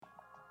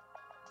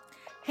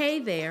Hey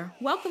there,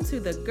 welcome to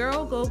the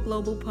Girl Go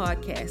Global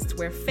podcast,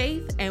 where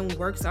faith and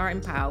works are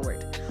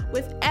empowered.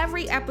 With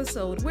every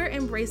episode, we're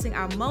embracing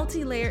our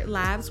multi layered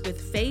lives with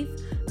faith,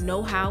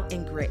 know how,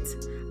 and grit.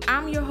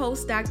 I'm your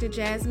host, Dr.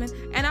 Jasmine,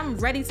 and I'm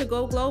ready to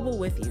go global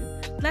with you.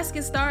 Let's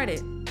get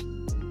started.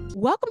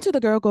 Welcome to the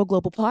Girl Go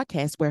Global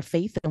podcast, where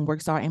faith and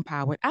works are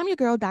empowered. I'm your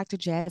girl, Dr.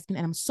 Jasmine,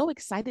 and I'm so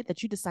excited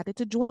that you decided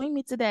to join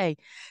me today.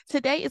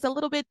 Today is a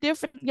little bit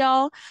different,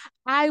 y'all.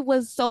 I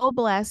was so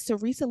blessed to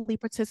recently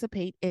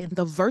participate in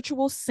the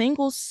virtual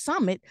singles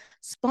summit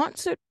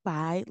sponsored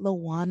by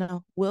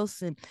Lawana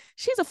Wilson.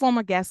 She's a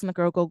former guest on the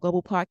Girl Go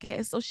Global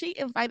podcast, so she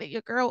invited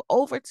your girl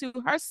over to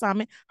her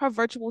summit, her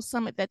virtual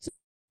summit that took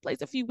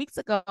place a few weeks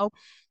ago.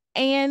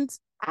 And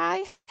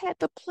I had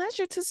the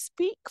pleasure to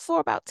speak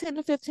for about 10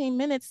 to 15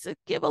 minutes to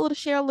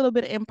share a little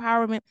bit of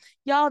empowerment.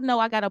 Y'all know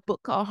I got a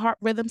book called Heart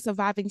Rhythm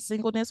Surviving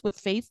Singleness with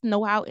Faith,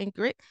 Know How, and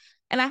Grit.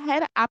 And I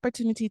had an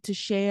opportunity to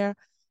share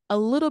a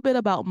little bit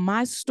about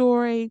my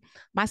story,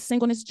 my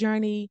singleness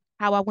journey,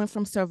 how I went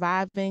from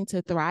surviving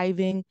to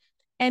thriving.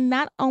 And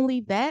not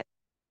only that,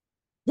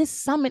 this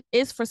summit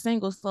is for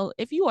singles. So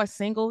if you are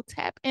single,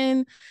 tap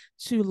in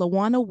to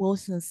Lawana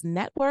Wilson's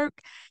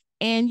network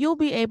and you'll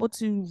be able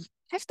to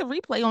catch the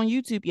replay on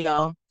YouTube,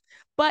 y'all.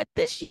 But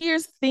this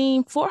year's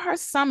theme for her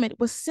summit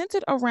was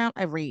centered around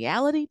a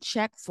reality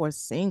check for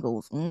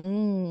singles.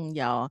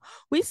 Y'all,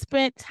 we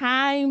spent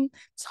time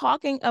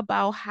talking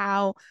about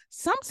how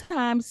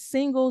sometimes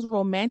singles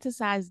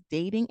romanticize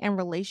dating and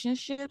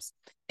relationships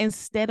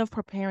instead of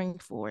preparing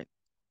for it.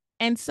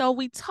 And so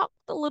we talked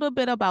a little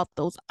bit about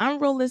those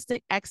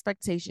unrealistic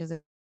expectations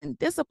and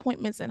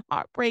disappointments and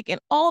heartbreak and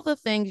all the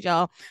things,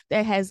 y'all,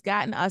 that has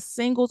gotten us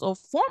singles or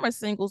former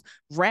singles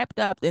wrapped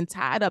up and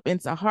tied up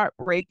into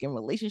heartbreak and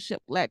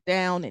relationship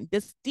letdown and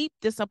this deep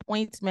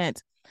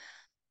disappointment.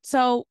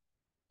 So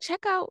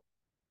check out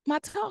my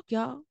talk,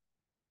 y'all.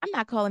 I'm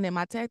not calling it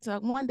my TED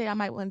Talk. One day I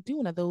might want to do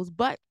one of those,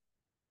 but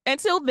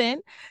until then,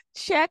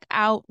 check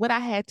out what I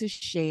had to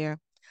share.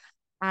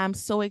 I'm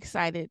so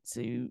excited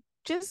to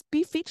just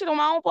be featured on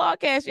my own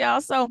podcast,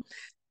 y'all. So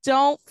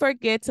don't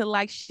forget to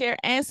like, share,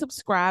 and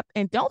subscribe.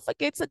 And don't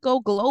forget to go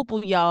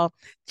global, y'all.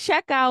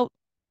 Check out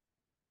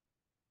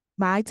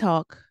my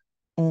talk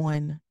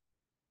on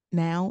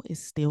Now Is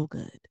Still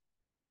Good.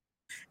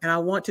 And I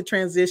want to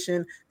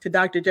transition to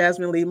Dr.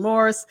 Jasmine Lee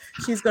Morris.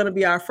 She's going to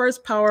be our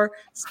first power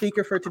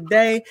speaker for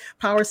today,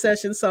 power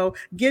session. So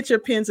get your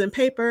pens and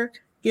paper,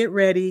 get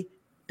ready.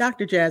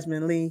 Dr.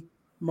 Jasmine Lee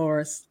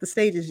Morris, the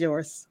stage is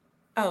yours.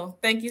 Oh,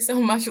 thank you so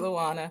much,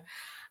 Lawana.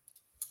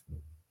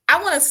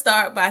 I want to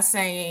start by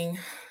saying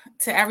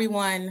to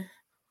everyone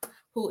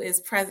who is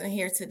present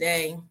here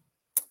today,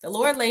 the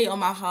Lord laid on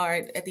my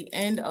heart at the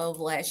end of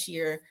last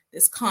year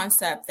this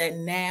concept that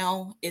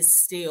now is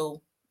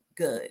still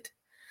good.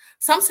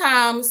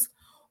 Sometimes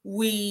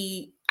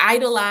we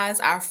idolize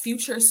our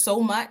future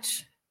so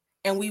much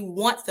and we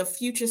want the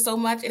future so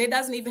much. And it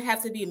doesn't even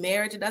have to be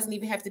marriage. It doesn't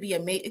even have to be a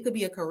mate. It could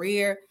be a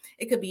career.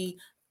 It could be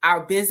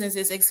our business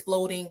is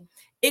exploding.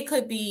 It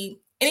could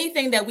be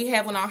anything that we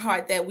have on our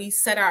heart that we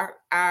set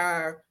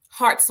our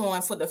hearts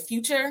on for the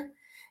future,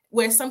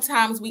 where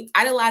sometimes we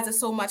idolize it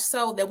so much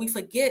so that we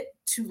forget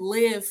to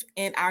live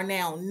in our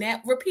now.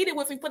 Now, repeat it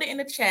with me, put it in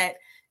the chat.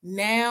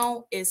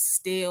 Now is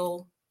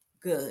still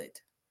good.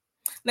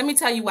 Let me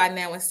tell you why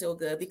now is still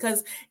good,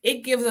 because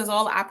it gives us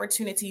all the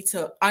opportunity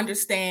to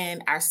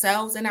understand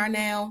ourselves in our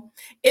now.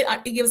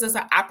 It gives us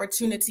an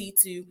opportunity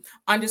to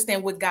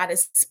understand what God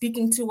is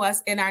speaking to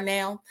us in our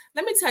now.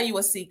 Let me tell you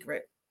a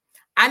secret.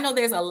 I know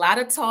there's a lot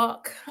of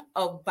talk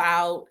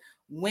about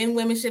when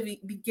women should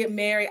get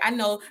married. I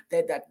know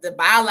that the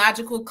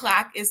biological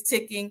clock is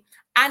ticking.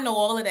 I know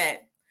all of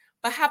that.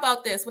 But how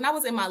about this? When I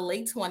was in my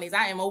late 20s,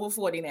 I am over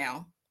 40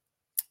 now.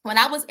 When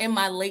I was in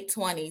my late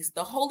 20s,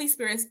 the Holy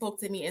Spirit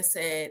spoke to me and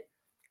said,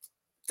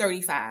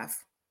 35.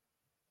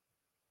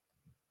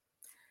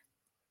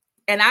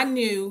 And I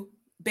knew,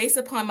 based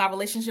upon my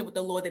relationship with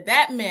the Lord,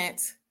 that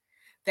meant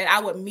that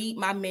I would meet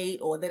my mate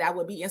or that I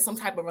would be in some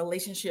type of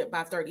relationship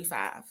by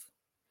 35.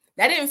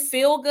 That didn't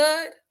feel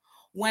good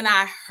when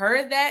I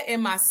heard that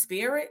in my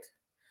spirit.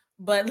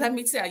 But let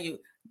me tell you,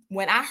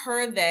 when I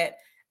heard that,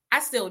 I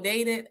still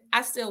dated.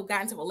 I still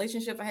got into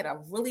relationships. I had a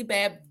really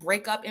bad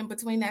breakup in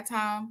between that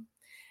time.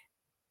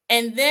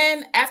 And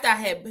then after I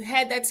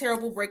had that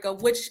terrible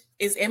breakup, which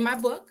is in my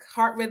book,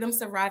 Heart Rhythm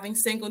Surviving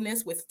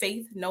Singleness with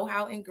Faith, Know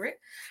How, and Grit.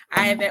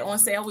 I have that on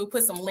sale. We'll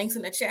put some links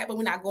in the chat, but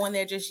we're not going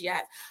there just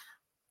yet.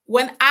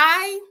 When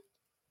I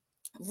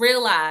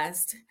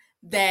realized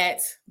that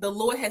the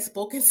Lord had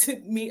spoken to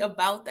me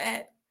about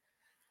that,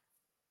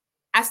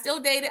 I still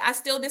dated. I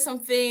still did some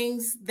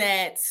things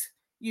that,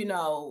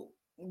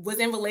 was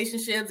in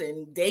relationships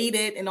and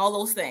dated and all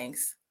those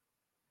things.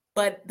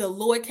 But the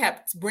Lord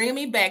kept bringing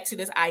me back to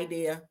this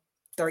idea,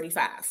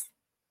 35.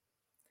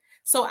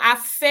 So I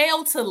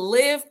failed to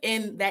live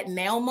in that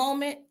now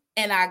moment.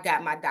 And I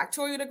got my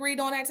doctoral degree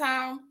during that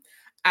time.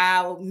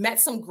 I met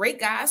some great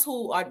guys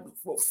who are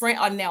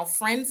now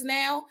friends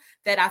now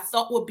that I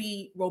thought would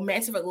be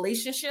romantic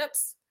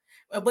relationships.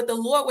 But the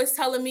Lord was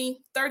telling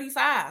me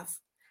 35.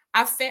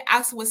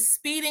 I was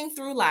speeding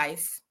through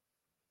life,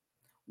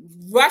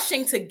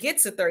 rushing to get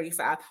to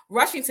 35,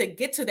 rushing to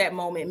get to that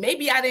moment.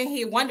 Maybe I didn't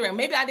hear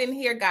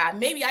God.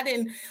 Maybe I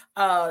didn't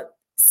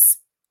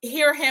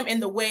hear him in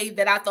the way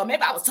that I thought.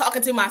 Maybe I was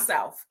talking to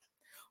myself.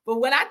 But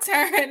when I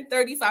turned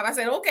 35, I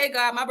said, okay,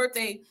 God, my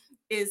birthday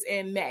is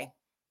in May.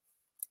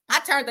 I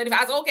turned 35.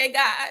 I said, okay,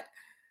 God,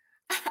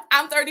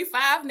 I'm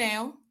 35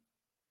 now.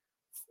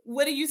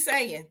 What are you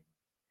saying?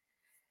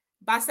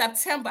 By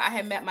September, I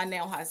had met my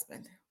now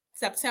husband,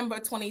 September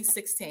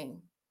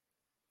 2016.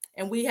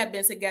 And we have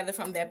been together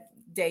from that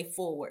day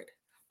forward.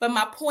 But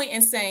my point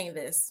in saying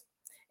this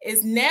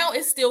is now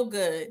it's still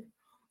good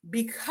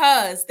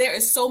because there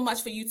is so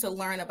much for you to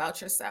learn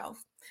about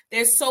yourself.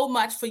 There's so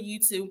much for you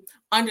to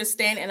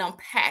understand and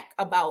unpack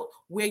about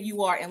where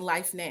you are in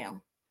life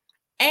now.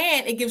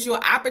 And it gives you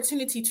an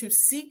opportunity to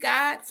seek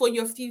God for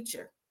your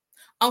future.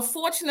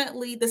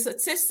 Unfortunately, the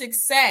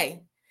statistics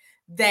say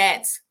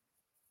that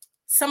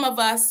some of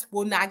us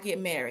will not get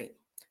married.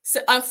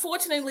 So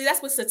unfortunately,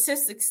 that's what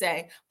statistics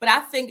say. But I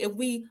think if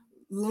we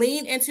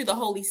lean into the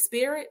Holy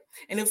Spirit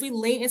and if we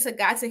lean into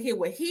God to hear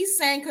what he's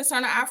saying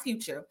concerning our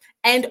future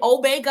and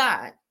obey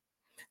God,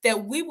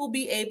 that we will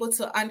be able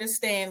to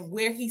understand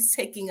where he's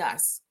taking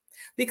us.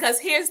 Because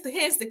here's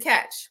the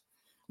catch.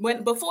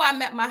 Before I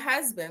met my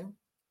husband,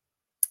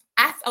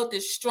 I felt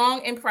this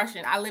strong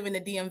impression. I live in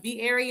the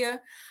DMV area.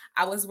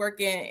 I was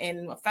working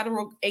in a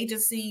federal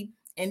agency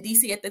in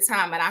DC at the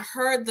time, and I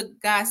heard the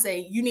guy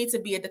say, you need to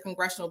be at the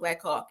Congressional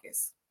Black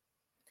Caucus.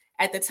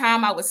 At the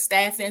time, I was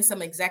staffing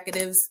some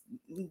executives.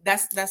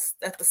 That's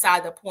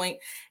beside the point.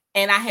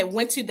 And I had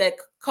went to the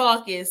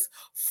caucus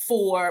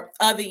for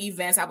other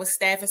events. I was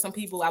staffing some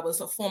people. I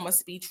was a former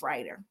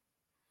speechwriter.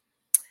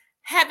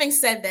 Having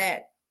said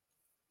that,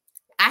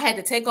 I had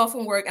to take off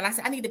from work, and I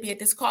said, I need to be at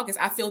this caucus.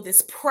 I feel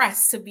this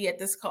press to be at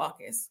this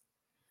caucus.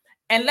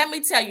 And let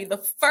me tell you,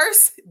 the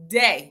first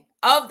day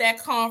of that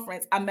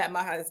conference, I met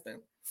my husband.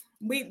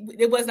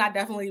 It was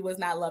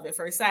not love at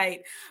first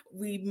sight.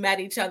 We met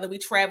each other. We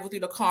traveled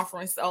through the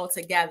conference all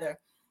together.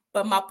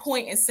 But my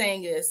point in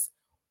saying is,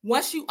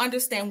 once you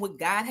understand what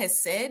God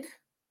has said,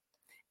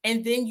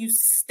 and then you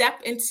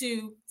step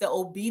into the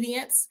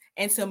obedience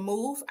and to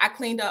move. I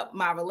cleaned up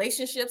my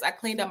relationships. I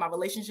cleaned up my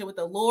relationship with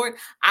the Lord.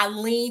 I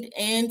leaned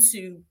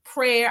into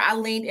prayer. I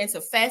leaned into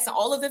fasting,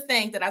 all of the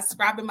things that I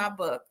described in my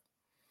book.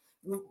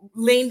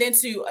 Leaned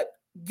into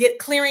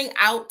clearing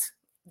out,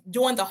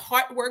 doing the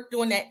heart work,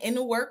 doing that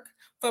inner work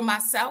for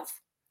myself.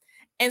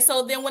 And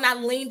so then when I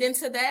leaned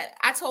into that,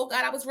 I told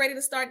God I was ready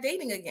to start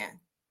dating again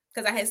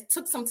because I had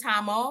took some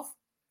time off.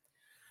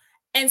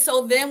 And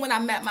so then when I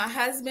met my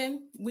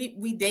husband,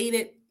 we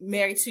dated,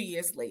 married 2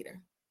 years later.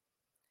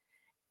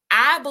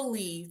 I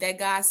believe that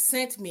God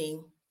sent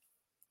me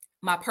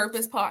my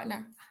purpose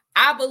partner.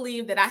 I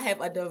believe that I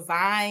have a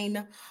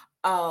divine,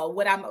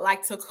 what I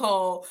like to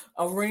call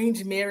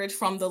arranged marriage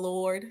from the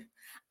Lord.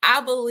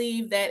 I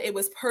believe that it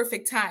was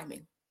perfect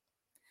timing.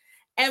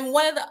 And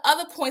one of the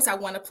other points I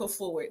want to put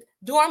forward,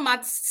 during my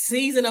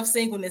season of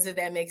singleness, if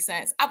that makes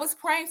sense, I was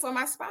praying for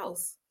my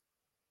spouse.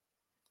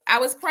 I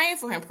was praying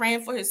for him,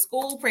 praying for his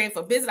school, praying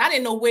for business. I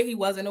didn't know where he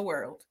was in the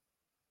world.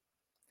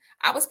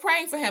 I was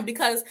praying for him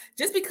because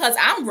just because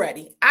I'm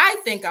ready, I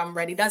think I'm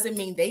ready, doesn't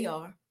mean they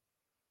are.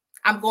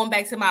 I'm going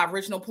back to my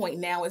original point.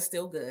 Now it's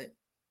still good.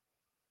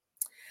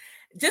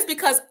 Just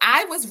because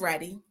I was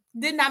ready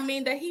did not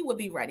mean that he would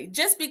be ready.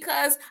 Just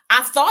because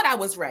I thought I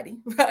was ready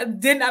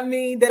did not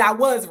mean that I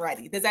was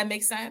ready. Does that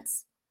make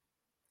sense?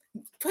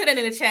 Put it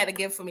in the chat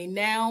again for me.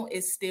 Now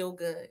it's still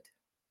good.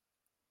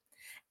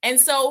 And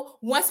so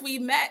once we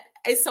met,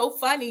 it's so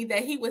funny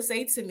that he would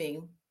say to me,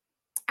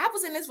 I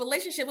was in this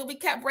relationship, but we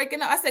kept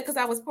breaking up. I said, because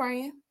I was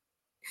praying.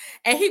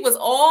 And he was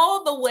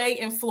all the way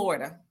in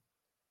Florida.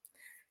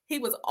 He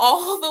was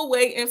all the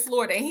way in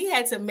Florida. And he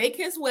had to make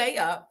his way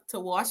up to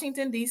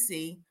Washington,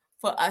 D.C.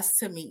 for us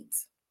to meet.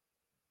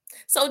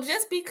 So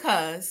just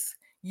because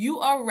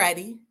you are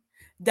ready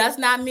does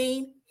not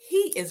mean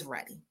he is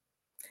ready.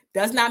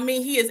 Does not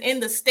mean he is in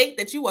the state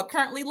that you are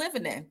currently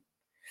living in.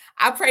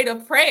 I prayed a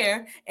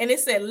prayer and it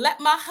said, let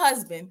my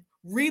husband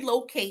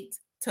relocate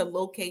to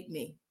locate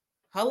me.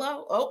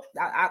 Hello? Oh,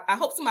 I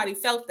hope somebody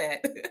felt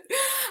that.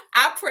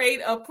 I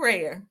prayed a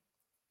prayer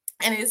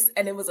and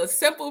it was a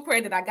simple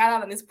prayer that I got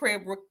out of this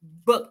prayer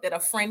book that a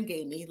friend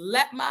gave me.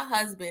 Let my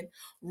husband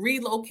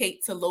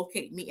relocate to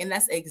locate me. And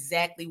that's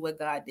exactly what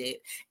God did.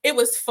 It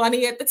was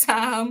funny at the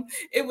time.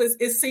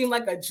 It seemed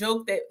like a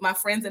joke that my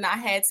friends and I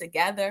had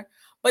together,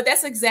 but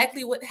that's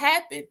exactly what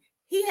happened.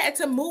 He had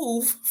to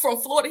move from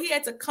Florida. He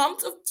had to come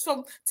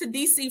to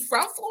DC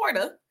from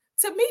Florida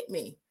to meet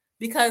me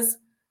because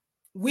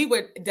we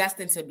were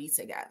destined to be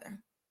together.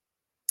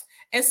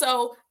 And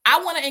so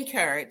I want to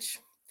encourage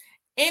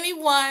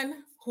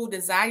anyone who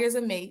desires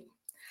a mate.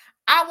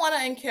 I want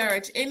to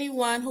encourage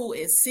anyone who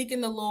is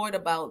seeking the Lord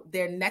about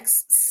their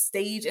next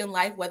stage in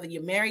life, whether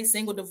you're married,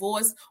 single,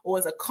 divorced, or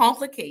is a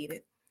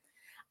complicated.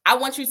 I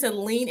want you to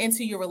lean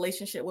into your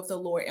relationship with the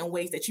Lord in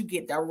ways that you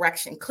get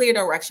direction, clear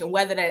direction,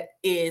 whether that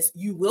is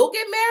you will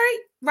get married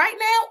right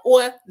now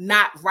or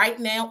not right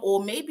now,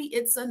 or maybe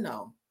it's a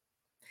no.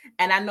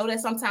 And I know that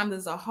sometimes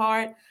it's a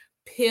hard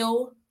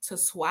pill to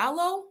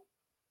swallow,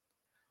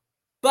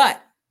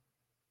 but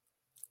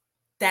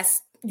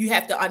you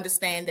have to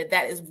understand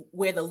that is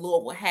where the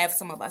Lord will have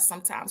some of us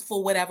sometimes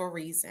for whatever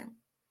reason.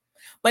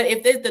 But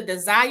if there's the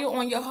desire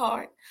on your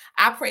heart,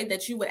 I pray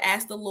that you would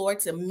ask the Lord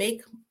to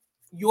make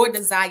your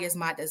desires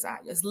my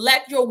desires.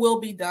 Let your will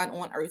be done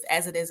on earth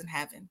as it is in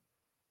heaven.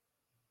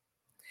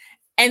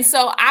 And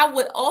so I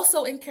would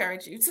also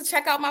encourage you to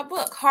check out my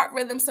book, Heart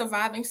Rhythm: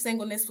 Surviving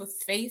Singleness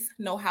with Faith,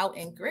 Know-How,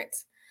 and Grit.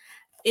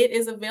 It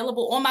is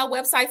available on my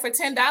website for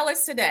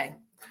 $10 today.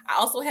 I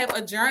also have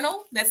a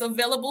journal that's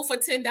available for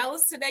 $10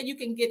 today. You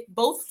can get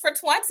both for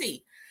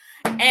 $20.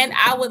 And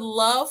I would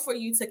love for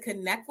you to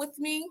connect with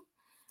me.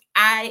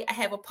 I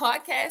have a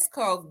podcast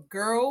called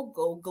Girl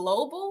Go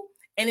Global,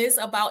 and it's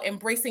about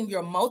embracing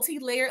your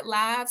multi-layered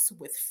lives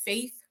with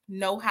faith,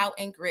 know-how,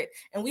 and grit.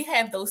 And we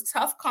have those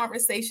tough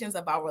conversations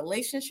about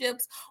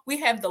relationships. We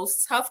have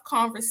those tough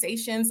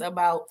conversations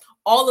about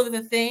all of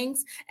the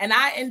things. And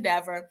I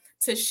endeavor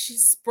to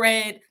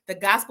spread the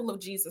gospel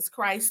of Jesus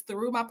Christ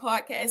through my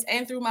podcast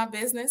and through my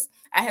business.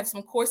 I have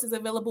some courses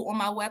available on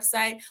my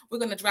website. We're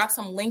going to drop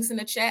some links in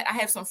the chat. I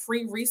have some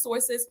free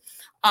resources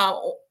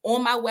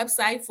on my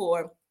website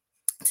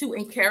to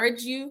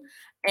encourage you,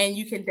 and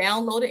you can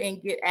download it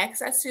and get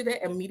access to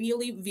that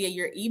immediately via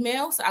your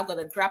email. So I'm going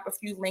to drop a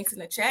few links in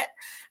the chat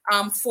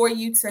for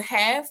you to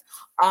have.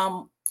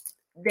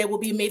 They will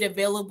be made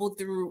available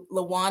through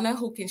Lawana,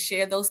 who can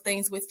share those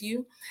things with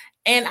you.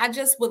 And I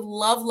just would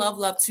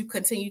love to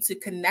continue to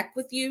connect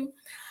with you.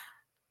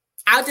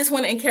 I just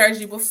want to encourage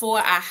you before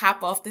I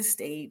hop off the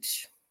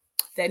stage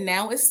that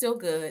now is still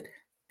good,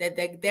 that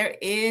there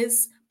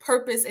is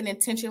purpose and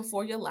intention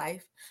for your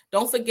life.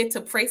 Don't forget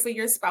to pray for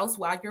your spouse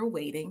while you're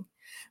waiting,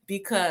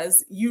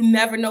 because you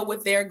never know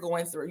what they're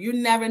going through. You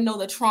never know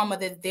the trauma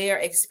that they're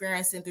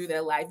experiencing through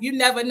their life. You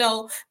never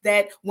know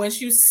that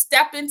once you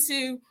step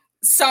into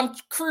some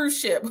cruise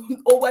ship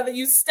or whether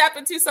you step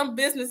into some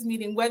business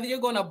meeting, whether you're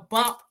going to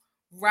bump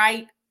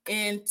right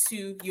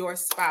into your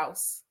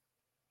spouse.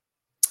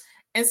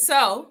 And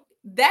so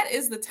that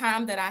is the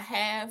time that I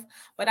have,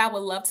 but I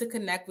would love to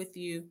connect with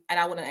you. And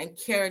I want to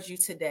encourage you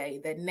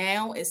today that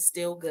now is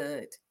still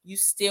good. You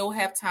still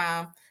have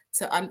time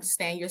to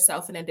understand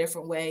yourself in a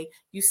different way.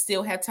 You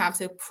still have time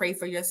to pray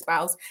for your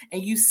spouse,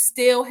 and you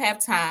still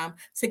have time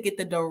to get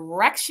the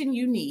direction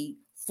you need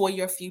for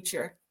your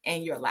future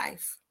and your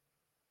life.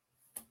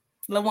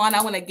 Lawan,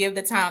 I want to give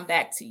the time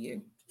back to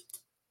you.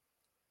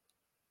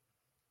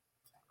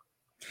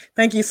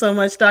 Thank you so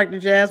much, Dr.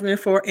 Jasmine,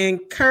 for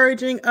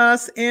encouraging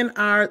us in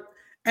our,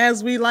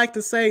 as we like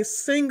to say,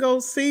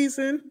 single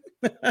season.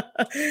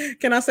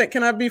 Can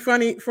I be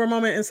funny for a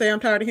moment and say I'm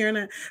tired of hearing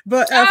that?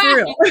 But for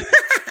real,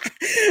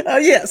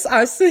 yes,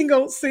 our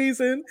single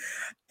season.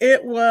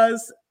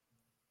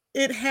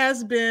 It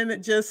has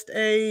been just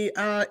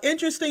a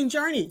interesting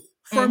journey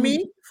for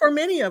me, for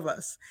many of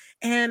us,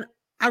 and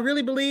I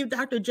really believe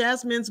Dr.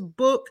 Jasmine's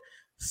book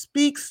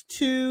speaks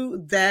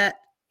to that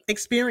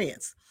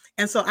experience.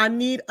 And so I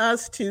need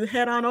us to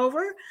head on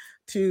over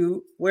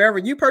to wherever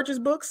you purchase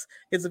books.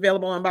 It's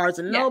available on Barnes &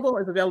 Noble.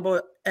 It's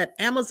available at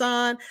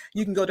Amazon.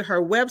 You can go to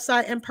her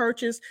website and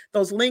purchase.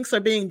 Those links are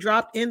being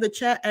dropped in the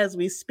chat as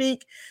we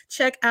speak.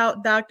 Check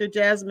out Dr.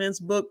 Jasmine's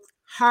book,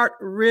 Heart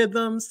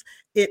Rhythms.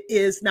 It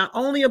is not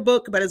only a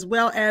book, but as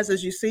well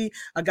as you see,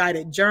 a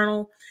guided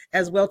journal,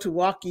 as well to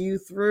walk you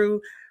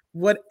through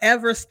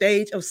whatever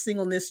stage of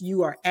singleness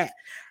you are at.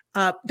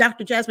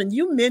 Dr. Jasmine,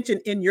 you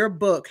mentioned in your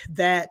book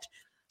that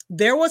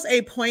there was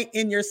a point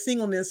in your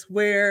singleness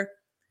where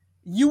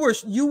you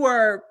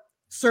were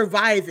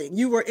surviving.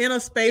 You were in a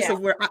space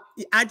of where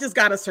I just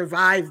got to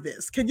survive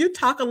this. Can you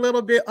talk a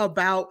little bit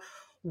about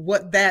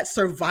what that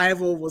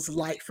survival was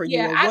like for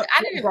you? I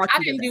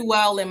didn't do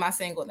well in my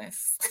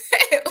singleness.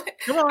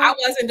 I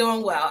wasn't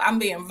doing well. I'm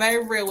being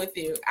very real with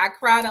you. I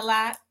cried a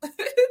lot.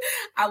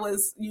 I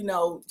was,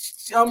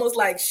 almost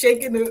like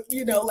shaking, like,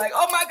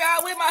 oh my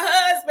God, where's my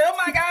husband? Oh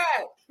my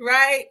God.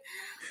 Right.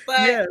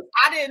 But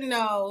I didn't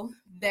know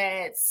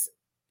that,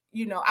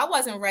 I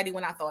wasn't ready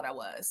when I thought I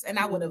was, and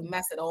I would have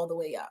messed it all the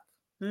way up.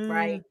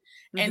 Right.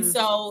 And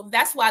so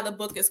that's why the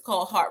book is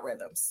called Heart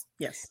Rhythms.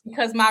 Yes.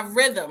 Because my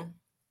rhythm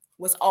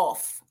was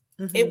off.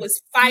 It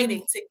was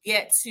fighting to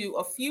get to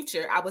a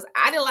future. I was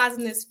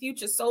idolizing this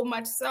future so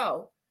much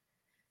so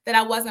that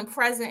I wasn't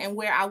present in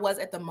where I was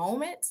at the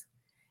moment.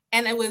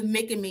 And it was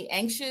making me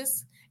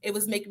anxious. It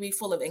was making me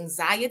full of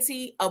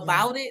anxiety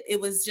about it.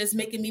 It was just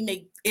making me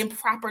make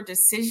improper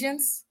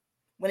decisions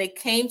when it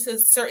came to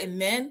certain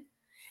men.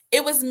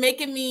 It was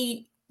making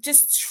me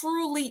just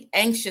truly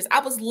anxious. I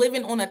was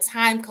living on a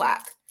time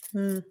clock,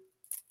 going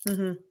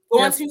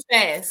too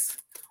fast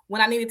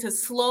when I needed to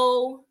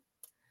slow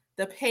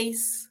the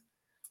pace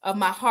of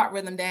my heart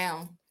rhythm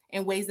down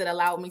in ways that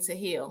allowed me to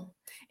heal,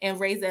 in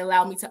ways that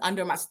allowed me to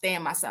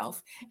understand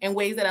myself, in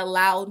ways that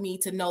allowed me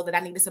to know that I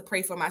needed to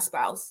pray for my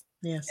spouse.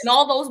 Yes. In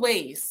all those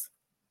ways.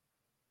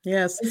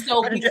 Yes. And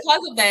so because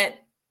of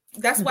that,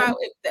 that's why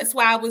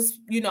I was,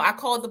 I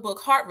called the book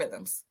Heart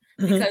Rhythms,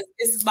 because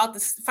this is about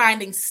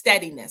finding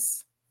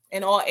steadiness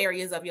in all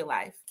areas of your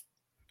life.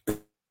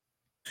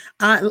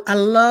 I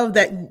love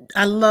that.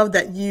 I love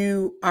that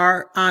you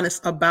are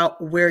honest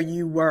about where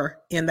you were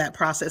in that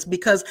process,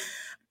 because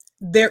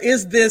there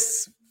is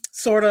this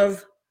sort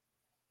of,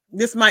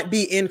 this might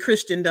be in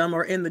Christendom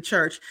or in the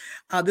church,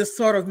 this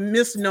sort of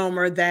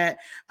misnomer that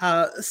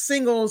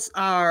singles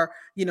are,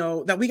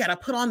 that we got to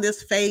put on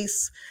this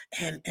face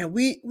and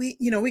we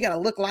got to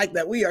look like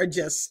that we are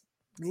just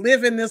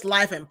living this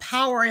life and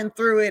powering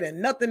through it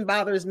and nothing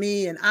bothers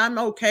me and I'm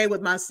okay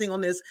with my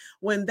singleness,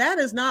 when that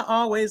is not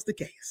always the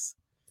case.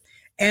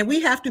 And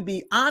we have to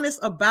be honest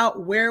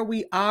about where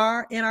we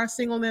are in our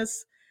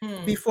singleness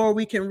before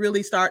we can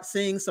really start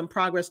seeing some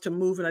progress to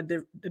move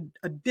in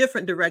a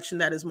different direction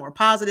that is more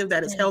positive,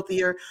 that is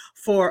healthier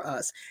for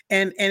us.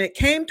 And it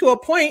came to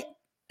a point,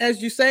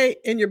 as you say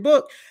in your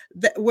book,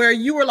 that where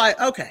you were like,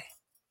 okay,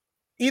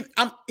 either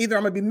I'm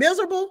gonna be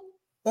miserable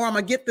or I'm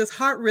gonna get this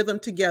heart rhythm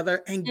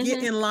together and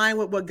get in line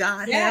with what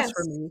God has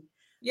for me,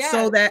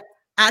 so that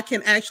I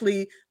can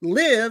actually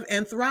live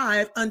and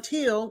thrive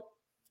until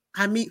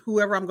I meet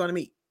whoever I'm going to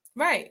meet.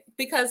 Right.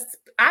 Because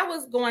I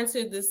was going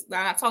to this,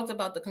 I talked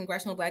about the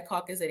Congressional Black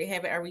Caucus that they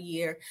have it every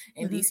year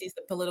in DC, is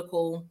the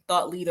political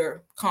thought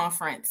leader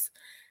conference.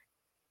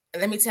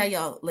 Let me tell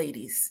y'all,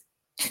 ladies,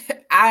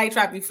 I ain't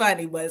trying to be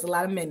funny, but there's a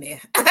lot of men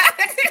there.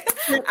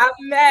 I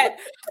met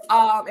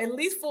at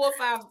least 4 or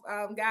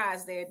 5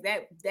 guys there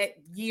that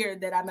year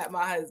that I met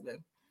my husband.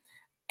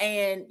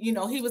 And,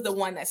 he was the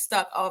one that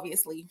stuck,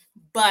 obviously.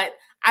 But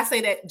I say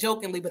that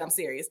jokingly, but I'm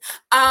serious.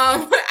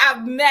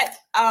 I've met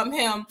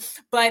him.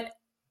 But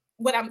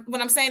what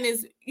I'm saying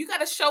is you got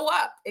to show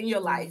up in your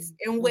life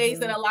in ways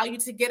that allow you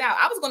to get out.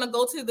 I was going to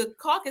go to the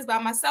caucus by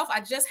myself.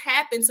 I just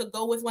happened to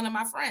go with one of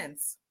my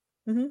friends.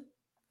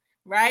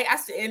 Right?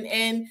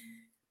 And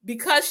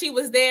because she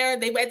was there,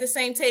 they were at the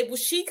same table.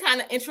 She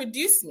kind of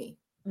introduced me.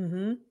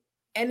 And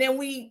then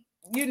we,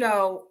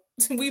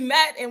 we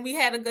met and we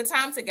had a good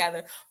time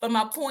together. But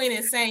my point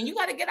is saying you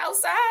got to get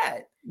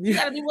outside. You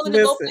got to be willing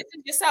to go fix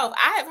it yourself.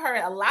 I have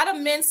heard a lot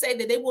of men say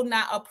that they will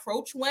not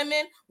approach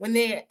women when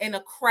they're in a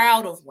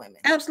crowd of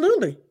women.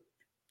 Absolutely.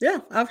 Yeah,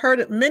 I've heard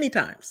it many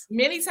times.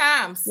 Many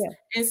times. Yeah.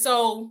 And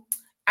so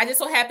I just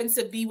so happened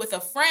to be with a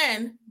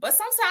friend, but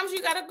sometimes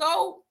you got to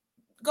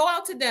go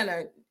out to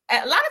dinner.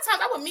 A lot of times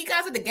I would meet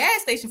guys at the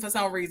gas station for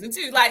some reason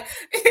too. Like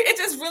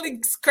it's just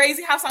really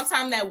crazy how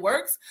sometimes that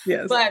works.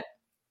 Yes. But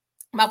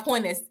my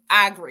point is,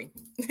 I agree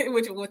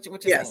with what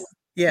you're saying.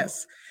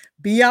 Yes.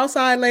 Be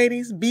outside,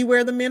 ladies. Be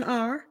where the men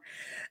are.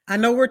 I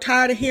know we're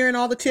tired of hearing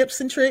all the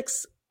tips and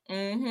tricks.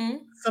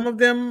 Some of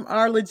them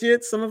are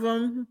legit. Some of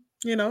them,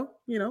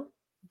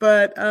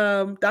 But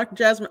Dr.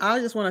 Jasmine, I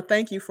just want to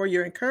thank you for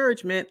your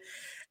encouragement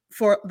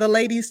for the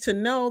ladies to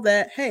know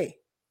that, hey,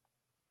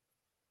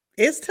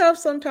 it's tough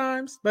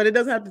sometimes, but it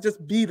doesn't have to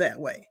just be that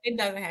way. It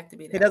doesn't have to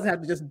be that way. It doesn't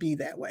have to just be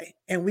that way.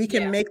 And we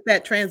can make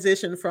that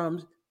transition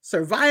from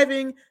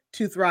surviving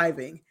to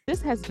thriving.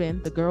 This has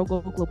been the Girl Go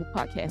Global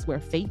podcast,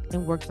 where faith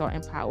and works are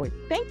empowered.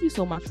 Thank you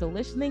so much for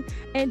listening.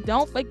 And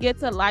don't forget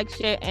to like,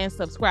 share, and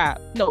subscribe.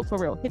 No, for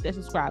real. Hit that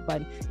subscribe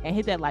button and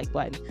hit that like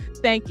button.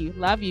 Thank you.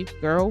 Love you.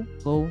 Girl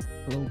Go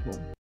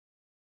Global.